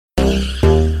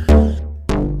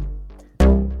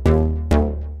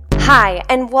Hi,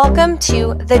 and welcome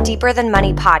to the Deeper Than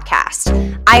Money podcast.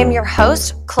 I am your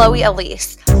host, Chloe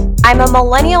Elise. I'm a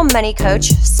millennial money coach,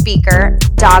 speaker,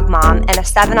 dog mom, and a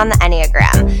 7 on the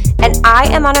Enneagram, and I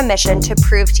am on a mission to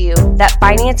prove to you that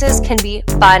finances can be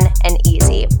fun and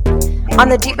easy. On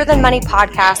the Deeper Than Money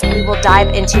podcast, we will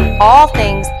dive into all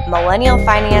things millennial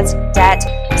finance, debt,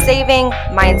 saving,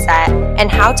 mindset, and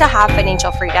how to have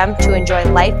financial freedom to enjoy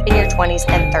life in your 20s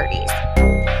and 30s.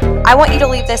 I want you to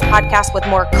leave this podcast with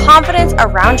more confidence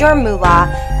around your moolah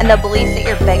and the belief that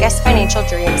your biggest financial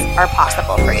dreams are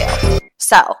possible for you.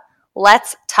 So,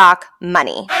 let's talk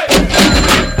money.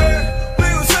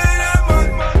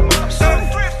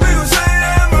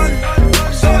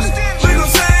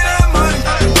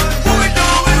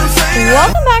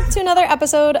 Welcome back to another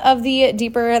episode of the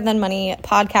Deeper Than Money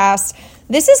podcast.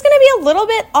 This is going to be a little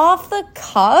bit off the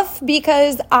cuff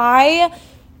because I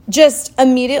just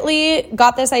immediately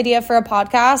got this idea for a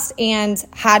podcast and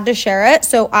had to share it.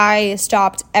 So I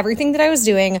stopped everything that I was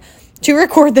doing to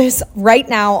record this right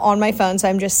now on my phone. So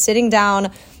I'm just sitting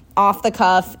down off the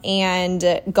cuff and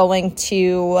going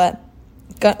to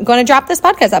drop this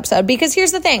podcast episode. Because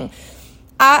here's the thing.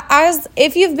 As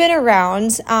if you've been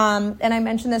around, and I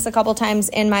mentioned this a couple times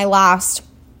in my last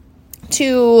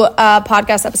two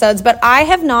podcast episodes, but I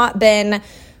have not been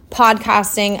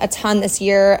podcasting a ton this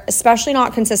year, especially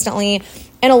not consistently.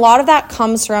 And a lot of that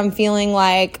comes from feeling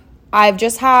like I've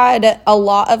just had a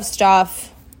lot of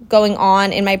stuff going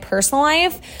on in my personal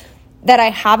life that I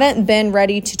haven't been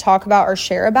ready to talk about or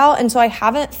share about. And so I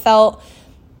haven't felt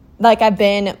like I've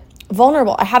been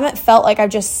vulnerable. I haven't felt like I've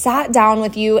just sat down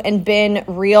with you and been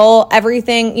real.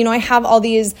 Everything, I have all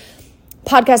these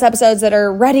podcast episodes that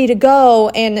are ready to go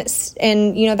and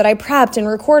that I prepped and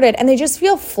recorded, and they just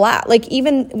feel flat. Like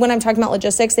even when I'm talking about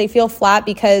logistics, they feel flat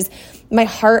because my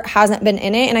heart hasn't been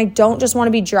in it, and I don't just want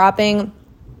to be dropping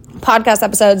podcast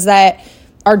episodes that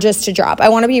are just to drop. I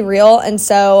want to be real. And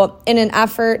so in an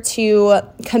effort to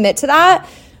commit to that,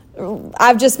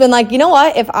 I've just been like, you know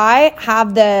what? If I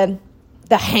have the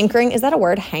hankering, is that a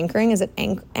word? Hankering? Is it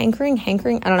anchoring?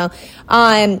 Hankering? I don't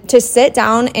know. To sit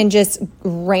down and just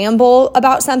ramble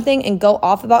about something and go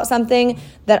off about something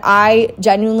that I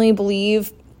genuinely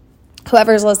believe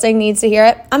whoever's listening needs to hear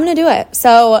it, I'm going to do it.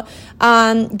 So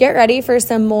get ready for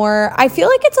some more. I feel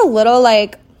like it's a little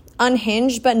like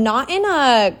unhinged, but not in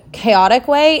a chaotic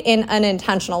way, in an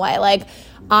intentional way. Like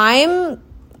I'm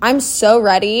so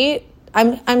ready.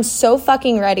 I'm so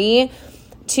fucking ready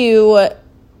to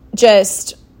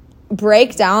just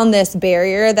break down this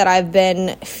barrier that I've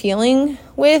been feeling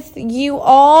with you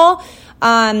all,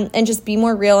 and just be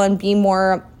more real and be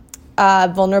more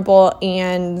vulnerable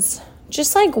and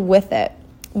just like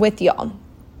with y'all.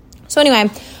 So anyway,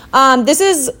 this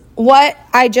is what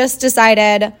I just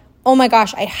decided. Oh my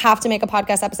gosh, I have to make a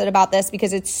podcast episode about this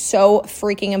because it's so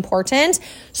freaking important.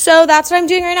 So that's what I'm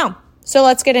doing right now. So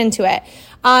let's get into it.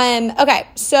 Okay,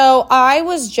 so I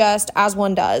was just, as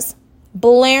one does,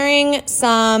 blaring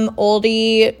some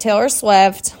oldie Taylor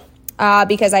Swift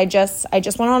because I just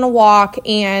went on a walk,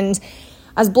 and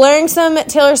I was blaring some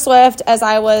Taylor Swift as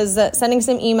I was sending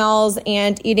some emails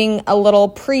and eating a little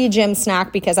pre-gym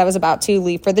snack because I was about to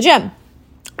leave for the gym.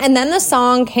 And then the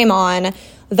song came on,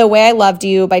 The Way I Loved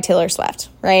You by Taylor Swift,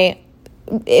 right?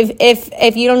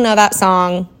 If you don't know that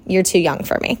song, you're too young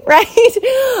for me, right?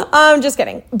 Just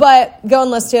kidding. But go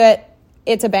and listen to it.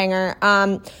 It's a banger.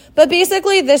 But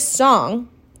basically this song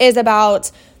is about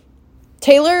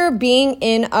Taylor being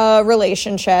in a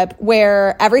relationship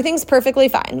where everything's perfectly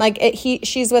fine. Like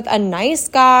she's with a nice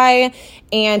guy,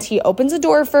 and he opens a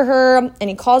door for her, and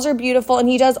he calls her beautiful, and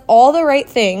he does all the right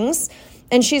things.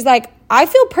 And she's like, I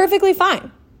feel perfectly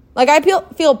fine. Like I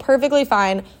feel perfectly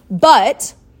fine,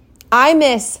 but I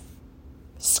miss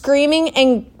screaming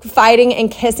and fighting and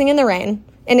kissing in the rain.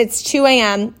 And it's 2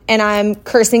 a.m. and I'm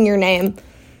cursing your name.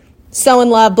 So in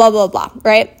love, blah, blah, blah,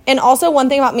 right? And also one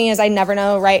thing about me is I never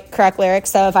know correct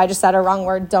lyrics. So if I just said a wrong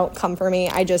word, don't come for me.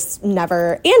 I just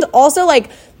never. And also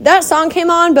like that song came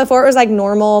on before it was like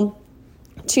normal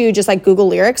to just like Google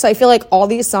lyrics. So I feel like all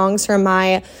these songs from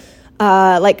my,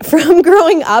 from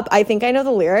growing up, I think I know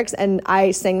the lyrics and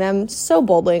I sing them so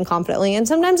boldly and confidently. And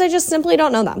sometimes I just simply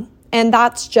don't know them. And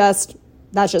that's just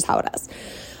how it is.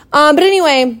 But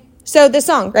anyway, so this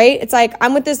song, right? It's like,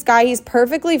 I'm with this guy. He's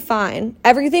perfectly fine.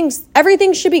 Everything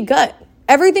should be good.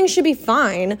 Everything should be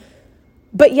fine.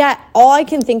 But yet all I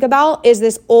can think about is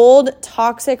this old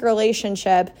toxic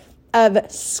relationship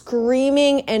of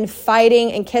screaming and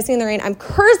fighting and kissing in the rain. I'm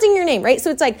cursing your name, right? So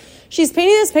it's like, she's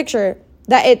painting this picture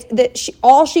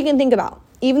all she can think about,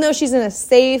 even though she's in a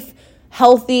safe,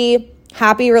 healthy,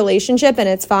 happy relationship and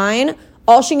it's fine.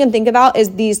 all she can think about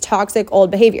is these toxic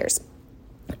old behaviors.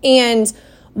 And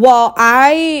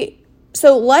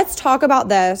so let's talk about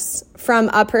this from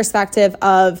a perspective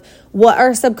of what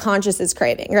our subconscious is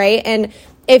craving, right? And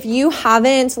if you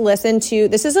haven't listened to,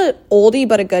 this is an oldie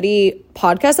but a goodie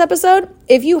podcast episode.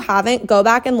 If you haven't, go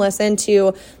back and listen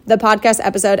to the podcast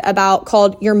episode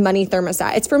called Your Money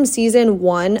Thermostat. It's from season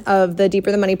 1 of the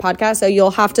Deeper Than Money podcast, so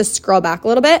you'll have to scroll back a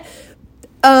little bit.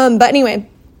 But anyway,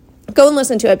 go and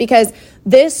listen to it, because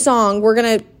this song, we're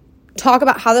going to talk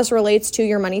about how this relates to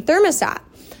your money thermostat.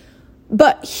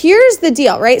 But here's the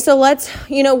deal, right? So let's,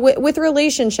 with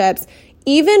relationships,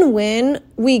 even when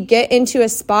we get into a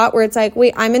spot where it's like,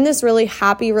 wait, I'm in this really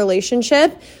happy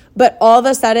relationship, but all of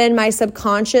a sudden my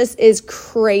subconscious is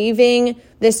craving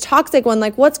this toxic one.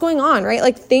 Like, what's going on, right?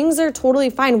 Like, things are totally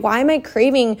fine. Why am I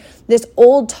craving this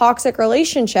old toxic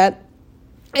relationship?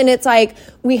 And it's like,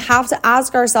 we have to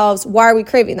ask ourselves, why are we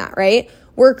craving that, right?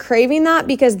 We're craving that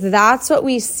because that's what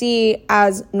we see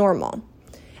as normal.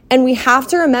 And we have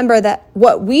to remember that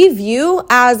what we view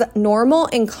as normal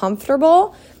and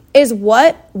comfortable is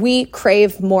what we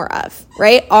crave more of,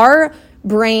 right? Our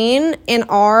brain and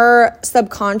our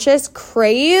subconscious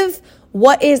crave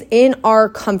what is in our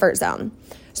comfort zone.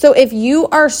 So if you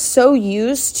are so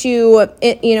used to,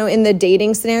 in the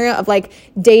dating scenario of like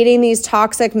dating these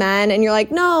toxic men, and you're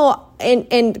like, no,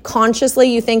 and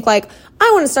consciously you think like, I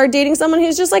want to start dating someone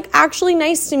who's just like actually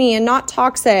nice to me and not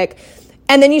toxic.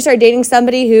 And then you start dating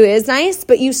somebody who is nice,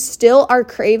 but you still are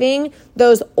craving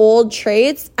those old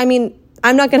traits. I mean,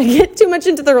 I'm not going to get too much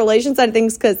into the relation side of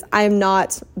things, because I'm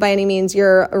not by any means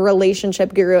your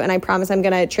relationship guru. And I promise I'm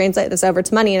going to translate this over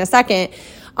to money in a second.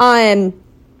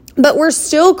 But we're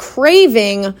still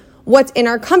craving what's in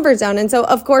our comfort zone. And so,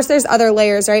 of course, there's other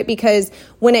layers, right? Because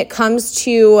when it comes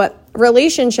to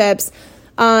relationships,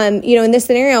 in this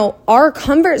scenario, our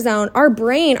comfort zone, our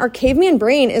brain, our caveman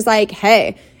brain is like,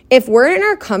 hey, if we're in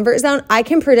our comfort zone, I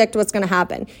can predict what's going to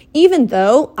happen. Even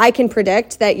though I can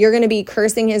predict that you're going to be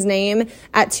cursing his name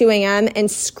at 2 a.m.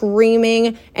 and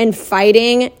screaming and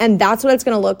fighting, and that's what it's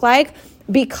going to look like.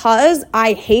 Because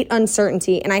I hate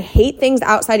uncertainty and I hate things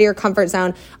outside of your comfort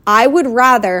zone, I would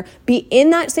rather be in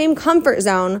that same comfort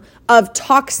zone of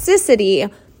toxicity,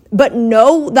 but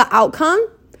know the outcome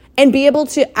and be able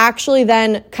to actually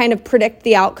then kind of predict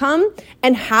the outcome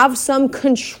and have some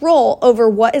control over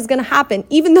what is going to happen,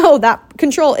 even though that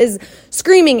control is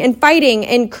screaming and fighting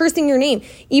and cursing your name.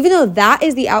 Even though that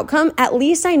is the outcome, at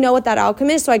least I know what that outcome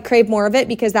is, so I crave more of it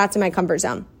because that's in my comfort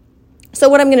zone. So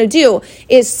what I'm going to do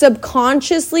is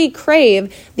subconsciously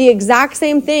crave the exact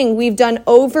same thing we've done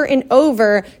over and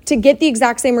over to get the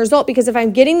exact same result, because if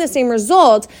I'm getting the same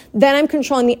result, then I'm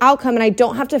controlling the outcome and I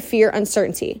don't have to fear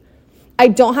uncertainty. I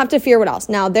don't have to fear what else.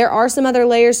 Now, there are some other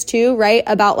layers too, right?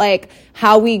 About like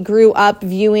how we grew up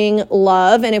viewing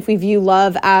love, and if we view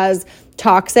love as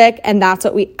toxic and that's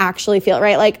what we actually feel,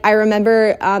 right? Like I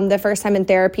remember the first time in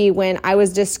therapy when I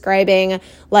was describing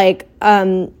like,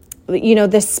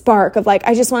 this spark of like,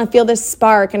 I just want to feel this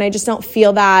spark and I just don't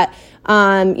feel that,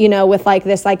 with like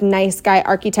this like nice guy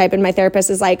archetype. And my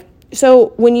therapist is like, so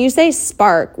when you say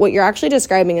spark, what you're actually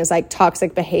describing is like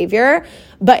toxic behavior,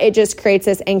 but it just creates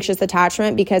this anxious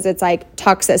attachment because it's like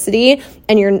toxicity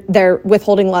and they're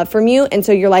withholding love from you. And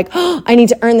so you're like, oh, I need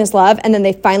to earn this love. And then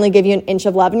they finally give you an inch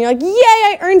of love and you're like, yay,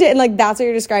 I earned it. And like, that's what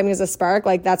you're describing as a spark.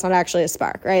 Like that's not actually a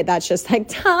spark, right? That's just like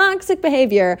toxic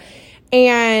behavior.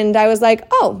 And I was like,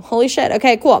 oh, holy shit.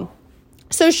 Okay, cool.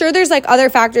 So sure, there's like other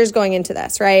factors going into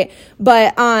this, right?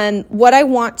 But what I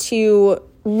want to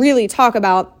really talk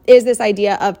about is this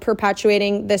idea of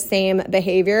perpetuating the same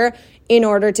behavior in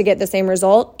order to get the same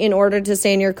result, in order to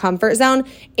stay in your comfort zone,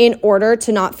 in order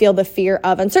to not feel the fear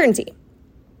of uncertainty.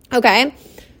 Okay?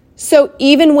 So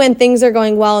even when things are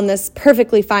going well in this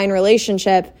perfectly fine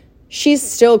relationship, she's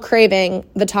still craving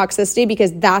the toxicity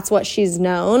because that's what she's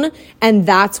known and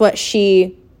that's what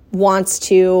she wants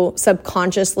to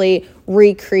subconsciously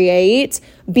recreate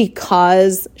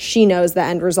because she knows the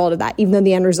end result of that, even though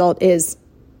the end result is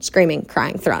screaming,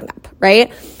 crying, throwing up,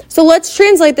 right? So let's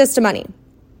translate this to money.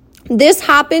 This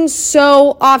happens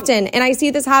so often, and I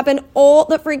see this happen all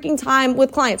the freaking time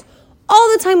with clients,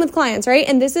 right?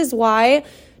 And this is why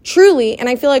truly, and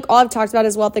I feel like all I've talked about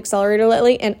is Wealth Accelerator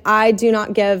lately, and I do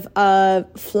not give a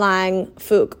flying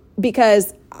fook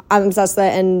because I'm obsessed with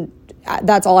it, and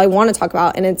that's all I want to talk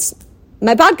about, and it's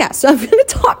my podcast, so I'm going to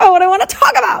talk about what I want to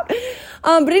talk about.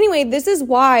 But anyway, this is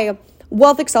why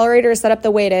Wealth Accelerator is set up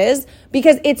the way it is,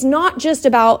 because it's not just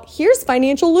about here's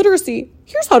financial literacy,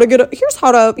 here's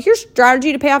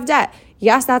strategy to pay off debt.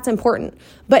 Yes, that's important.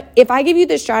 But if I give you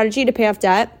the strategy to pay off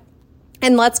debt,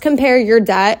 And let's compare your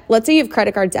debt. Let's say you have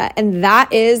credit card debt, and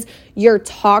that is your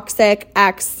toxic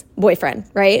ex-boyfriend,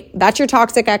 right? That's your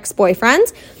toxic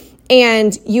ex-boyfriend.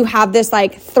 And you have this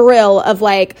like thrill of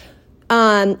like,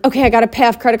 okay, I got to pay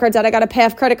off credit card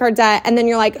debt. And then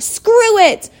you're like, screw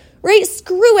it, right?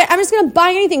 Screw it. I'm just going to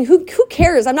buy anything. Who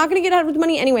cares? I'm not going to get out of the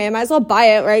money anyway. I might as well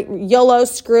buy it, right? YOLO,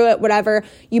 screw it, whatever.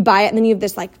 You buy it. And then you have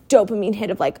this like dopamine hit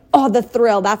of like, oh, the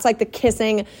thrill. That's like the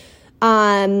kissing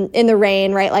in the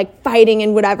rain, right? Like fighting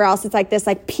and whatever else. It's like this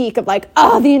like peak of like,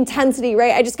 oh, the intensity,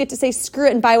 right? I just get to say screw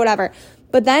it and buy whatever.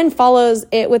 But then follows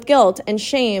it with guilt and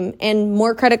shame and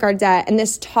more credit card debt and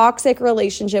this toxic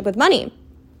relationship with money.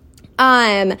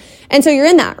 And so you're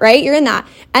in that, right? You're in that.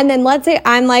 And then let's say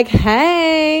I'm like,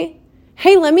 hey,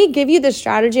 let me give you the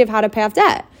strategy of how to pay off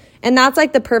debt. And that's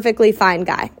like the perfectly fine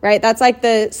guy, right? That's like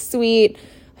the sweet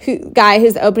guy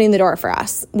who's opening the door for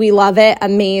us. We love it.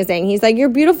 Amazing. He's like, you're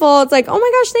beautiful. It's like, oh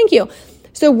my gosh, thank you.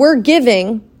 So we're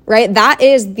giving, right? That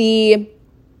is the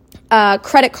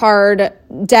credit card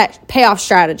debt payoff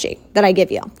strategy that I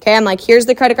give you. Okay. I'm like, here's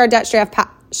the credit card debt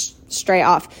straight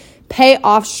off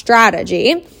payoff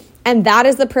strategy. And that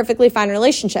is the perfectly fine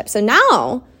relationship. So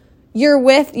now you're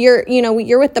with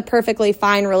the perfectly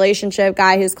fine relationship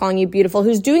guy who's calling you beautiful,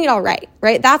 who's doing it all right?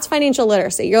 That's financial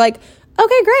literacy. You're like,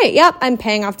 okay, great. Yep. I'm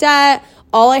paying off debt.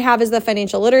 All I have is the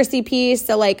financial literacy piece.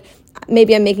 So like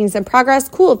maybe I'm making some progress.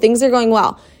 Cool. Things are going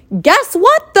well. Guess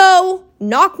what though?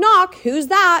 Knock, knock. Who's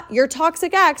that? Your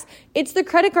toxic ex. It's the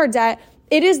credit card debt.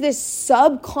 It is this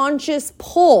subconscious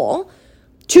pull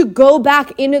to go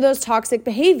back into those toxic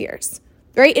behaviors,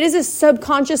 right? It is a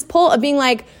subconscious pull of being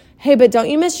like, hey, but don't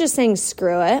you miss just saying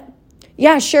screw it?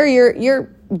 Yeah, sure. You're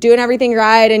doing everything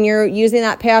right and you're using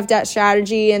that payoff debt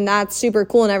strategy and that's super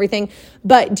cool and everything.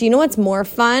 But do you know what's more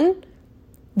fun?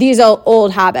 These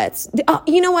old habits.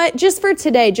 You know what? Just for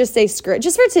today, just say screw it.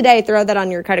 Just for today, throw that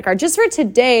on your credit card. Just for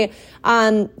today,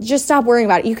 just stop worrying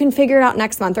about it. You can figure it out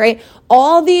next month, right?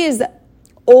 All these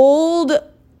old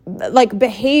like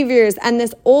behaviors and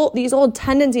these old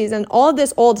tendencies and all of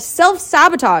this old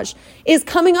self-sabotage is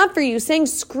coming up for you saying,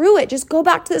 screw it. Just go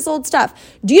back to this old stuff.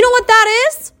 Do you know what that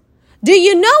is? Do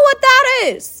you know what that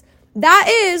is? That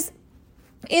is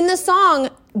in the song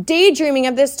daydreaming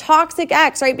of this toxic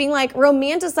ex, right? Being like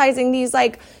romanticizing these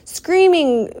like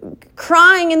screaming,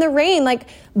 crying in the rain, like,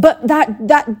 but that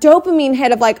dopamine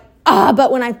hit of like,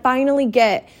 but when I finally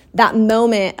get that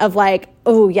moment of like,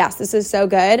 oh yes, this is so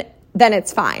good, then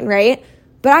it's fine, right?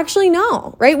 But actually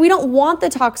no, right? We don't want the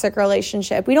toxic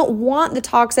relationship. We don't want the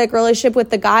toxic relationship with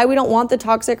the guy. We don't want the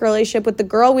toxic relationship with the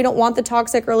girl. We don't want the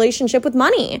toxic relationship with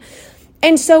money.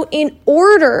 And so in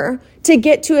order to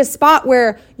get to a spot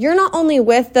where you're not only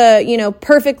with the,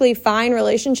 perfectly fine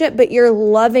relationship, but you're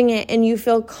loving it and you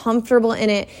feel comfortable in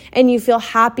it and you feel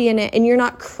happy in it and you're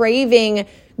not craving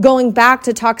going back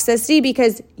to toxicity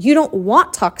because you don't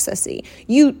want toxicity.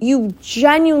 You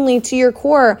genuinely to your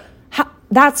core,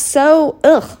 that's so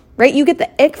right? You get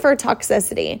the ick for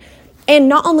toxicity. And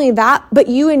not only that, but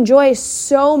you enjoy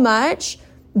so much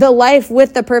the life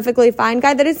with the perfectly fine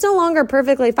guy that it's no longer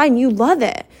perfectly fine. You love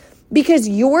it because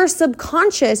your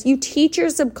subconscious, you teach your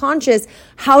subconscious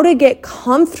how to get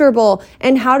comfortable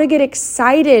and how to get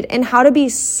excited and how to be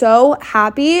so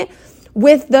happy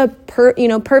with the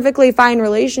perfectly fine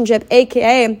relationship,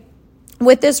 aka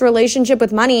with this relationship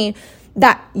with money,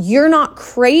 that you're not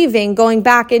craving going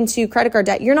back into credit card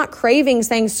debt. You're not craving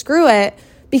saying screw it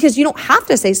because you don't have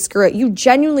to say screw it. You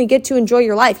genuinely get to enjoy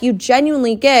your life. You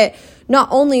genuinely get not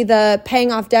only the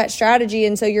paying off debt strategy,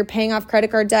 and so you're paying off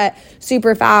credit card debt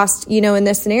super fast, in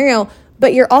this scenario,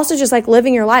 but you're also just like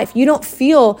living your life. You don't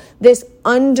feel this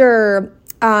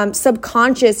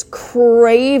subconscious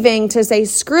craving to say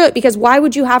screw it, because why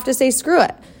would you have to say screw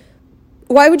it?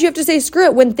 Why would you have to say screw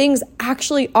it when things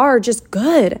actually are just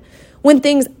good? When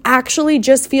things actually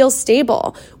just feel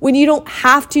stable, when you don't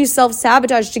have to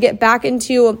self-sabotage to get back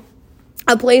into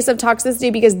a place of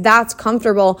toxicity because that's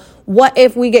comfortable. What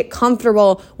if we get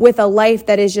comfortable with a life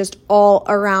that is just all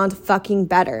around fucking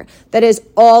better, that is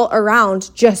all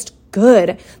around just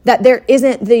good, that there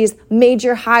isn't these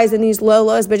major highs and these low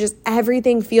lows, but just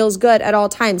everything feels good at all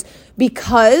times,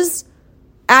 because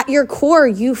at your core,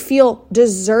 you feel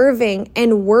deserving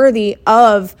and worthy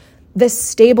of this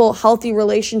stable, healthy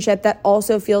relationship that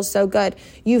also feels so good.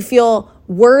 You feel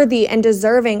worthy and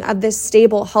deserving of this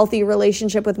stable, healthy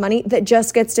relationship with money that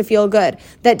just gets to feel good,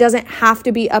 that doesn't have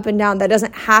to be up and down, that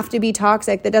doesn't have to be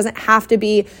toxic, that doesn't have to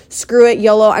be screw it,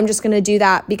 YOLO, I'm just going to do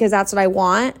that because that's what I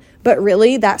want. But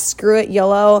really, that screw it,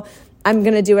 YOLO, I'm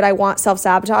going to do what I want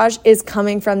self-sabotage is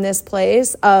coming from this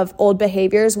place of old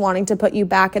behaviors wanting to put you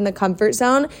back in the comfort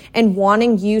zone and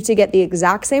wanting you to get the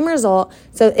exact same result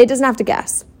so it doesn't have to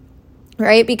guess,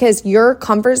 right? Because your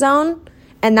comfort zone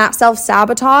and that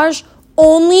self-sabotage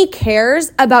only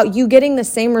cares about you getting the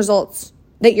same results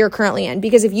that you're currently in.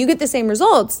 Because if you get the same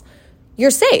results, you're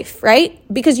safe, right?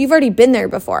 Because you've already been there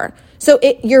before. So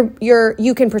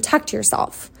you can protect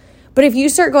yourself. But if you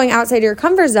start going outside your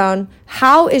comfort zone,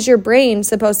 how is your brain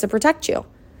supposed to protect you?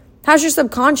 How's your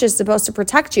subconscious supposed to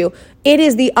protect you? It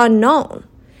is the unknown.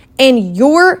 And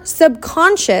your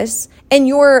subconscious and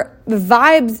your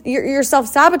vibes, your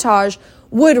self-sabotage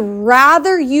would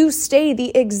rather you stay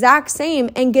the exact same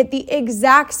and get the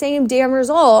exact same damn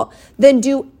result than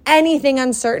do anything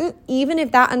uncertain, even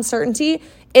if that uncertainty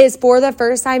is for the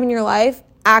first time in your life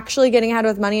actually getting ahead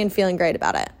with money and feeling great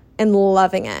about it and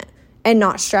loving it and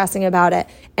not stressing about it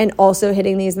and also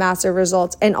hitting these massive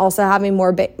results and also having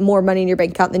more money in your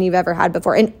bank account than you've ever had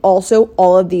before and also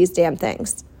all of these damn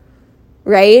things,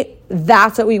 right?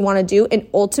 That's what we want to do. And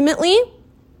ultimately,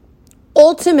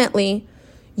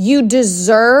 you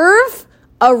deserve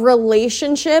a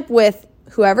relationship with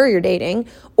whoever you're dating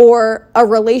or a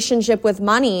relationship with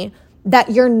money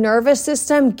that your nervous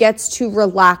system gets to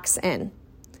relax in,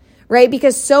 right?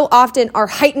 Because so often our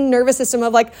heightened nervous system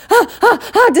of like,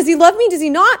 does he love me? Does he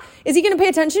not? Is he going to pay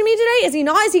attention to me today? Is he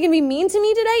not? Is he going to be mean to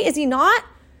me today? Is he not?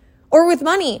 Or with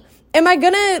money, am I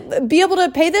going to be able to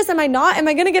pay this? Am I not? Am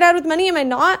I going to get out with money? Am I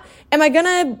not? Am I going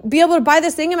to be able to buy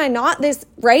this thing? Am I not? This,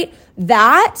 right?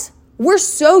 That we're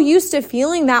so used to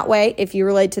feeling that way. If you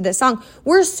relate to this song,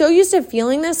 we're so used to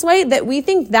feeling this way that we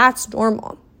think that's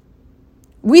normal.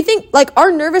 We think like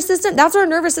our nervous system, that's what our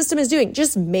nervous system is doing.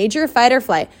 Just major fight or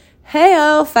flight.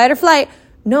 Hey-oh, fight or flight.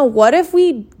 No, what if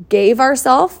we gave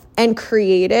ourselves and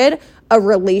created a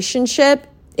relationship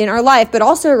in our life, but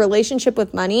also a relationship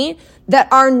with money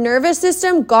that our nervous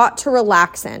system got to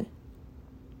relax in?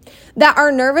 That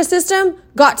our nervous system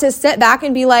got to sit back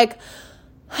and be like,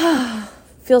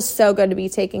 feels so good to be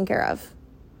taken care of.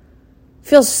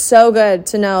 Feels so good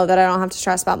to know that I don't have to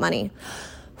stress about money.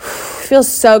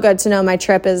 Feels so good to know my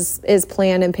trip is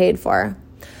planned and paid for.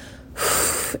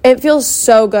 It feels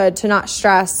so good to not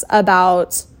stress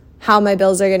about how my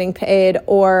bills are getting paid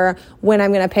or when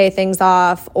I'm going to pay things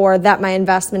off or that my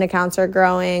investment accounts are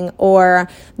growing or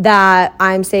that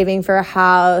I'm saving for a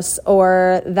house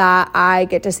or that I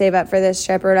get to save up for this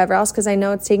trip or whatever else because I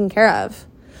know it's taken care of.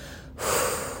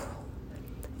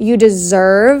 You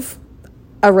deserve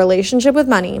a relationship with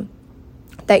money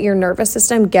that your nervous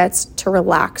system gets to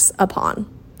relax upon,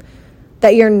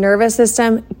 that your nervous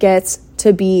system gets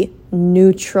to be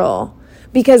neutral.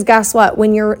 Because guess what?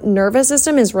 When your nervous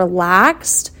system is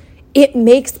relaxed, it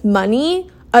makes money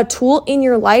a tool in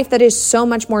your life that is so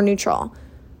much more neutral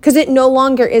because it no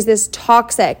longer is this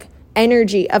toxic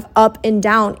energy of up and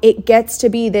down. It gets to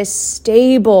be this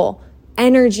stable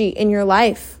energy in your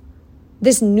life,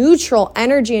 this neutral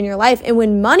energy in your life. And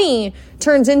when money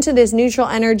turns into this neutral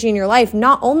energy in your life,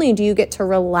 not only do you get to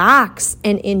relax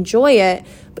and enjoy it,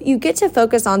 but you get to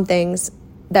focus on things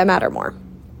that matter more.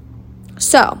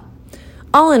 So,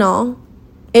 all in all,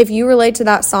 if you relate to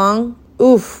that song,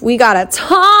 we gotta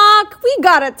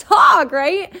talk,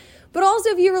 right? But also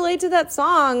if you relate to that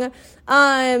song,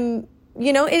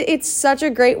 it's such a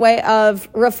great way of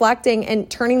reflecting and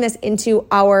turning this into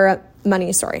our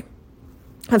money story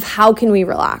of how can we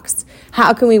relax?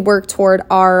 How can we work toward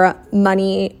our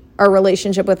money, our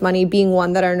relationship with money being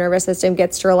one that our nervous system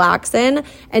gets to relax in?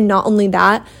 And not only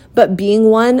that, but being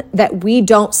one that we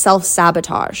don't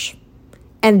self-sabotage.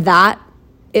 And that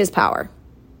is power.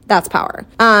 That's power.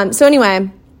 So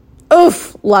anyway,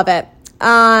 love it.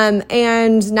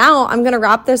 And now I'm going to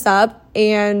wrap this up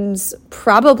and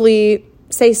probably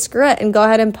say screw it and go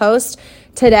ahead and post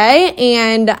today.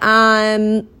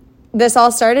 And this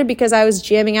all started because I was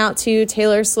jamming out to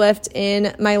Taylor Swift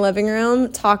in my living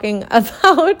room talking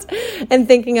about and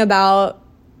thinking about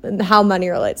how money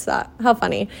relates to that. How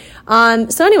funny.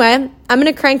 So anyway, I'm going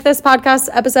to crank this podcast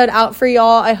episode out for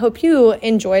y'all. I hope you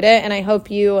enjoyed it and I hope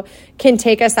you can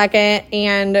take a second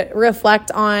and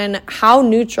reflect on how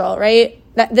neutral, right?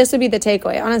 That this would be the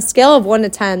takeaway. On a scale of 1 to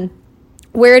 10,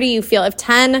 where do you feel? If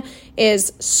 10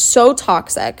 is so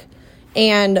toxic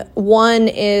and 1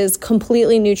 is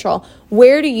completely neutral,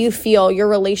 where do you feel your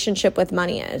relationship with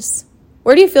money is?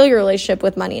 Where do you feel your relationship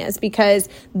with money is? Because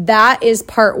that is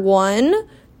part 1.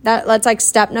 That's like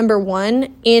step number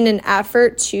 1 in an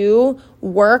effort to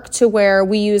work to where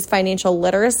we use financial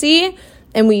literacy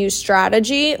and we use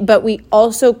strategy, but we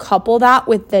also couple that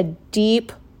with the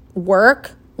deep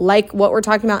work like what we're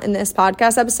talking about in this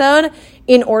podcast episode,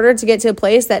 in order to get to a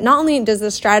place that not only does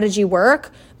the strategy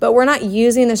work, but we're not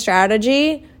using the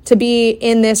strategy to be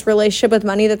in this relationship with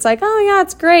money that's like, oh yeah,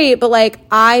 it's great, but like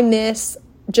I miss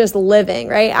just living,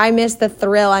 right? I miss the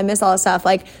thrill. I miss all the stuff.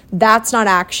 Like that's not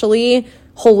actually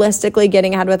holistically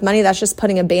getting ahead with money. That's just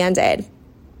putting a Band-Aid.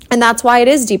 And that's why it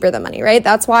is deeper than money, right?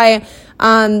 That's why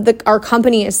our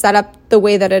company is set up the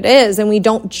way that it is. And we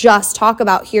don't just talk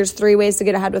about here's 3 ways to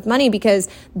get ahead with money, because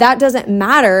that doesn't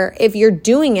matter if you're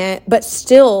doing it, but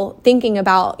still thinking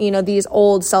about, these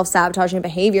old self-sabotaging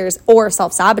behaviors or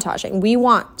self-sabotaging. We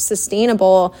want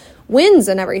sustainable wins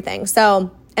and everything.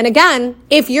 So, and again,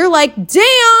 if you're like,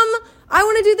 damn, I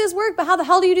want to do this work, but how the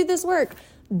hell do you do this work?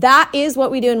 That is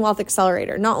what we do in Wealth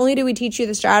Accelerator. Not only do we teach you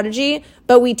the strategy,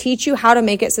 but we teach you how to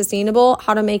make it sustainable,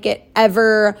 how to make it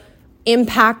ever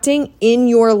impacting in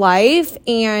your life,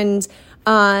 and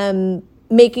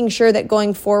making sure that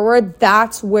going forward,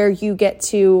 that's where you get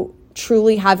to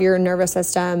truly have your nervous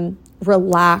system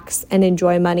relax and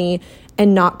enjoy money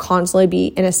and not constantly be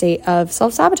in a state of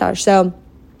self-sabotage. So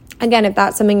again, if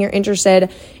that's something you're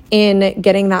interested in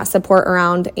getting that support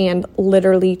around and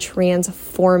literally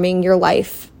transforming your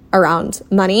life around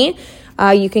money,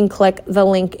 you can click the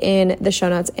link in the show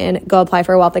notes and go apply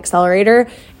for Wealth Accelerator.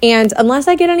 And unless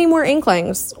I get any more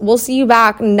inklings, we'll see you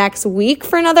back next week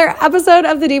for another episode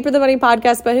of the Deeper Than Money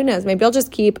podcast. But who knows, maybe I'll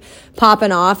just keep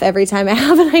popping off every time I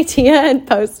have an idea and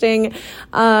posting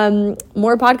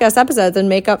more podcast episodes and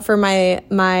make up for my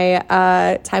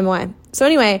time away. So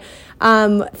anyway,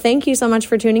 thank you so much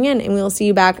for tuning in, and we will see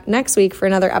you back next week for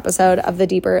another episode of the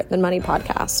Deeper Than Money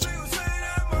podcast.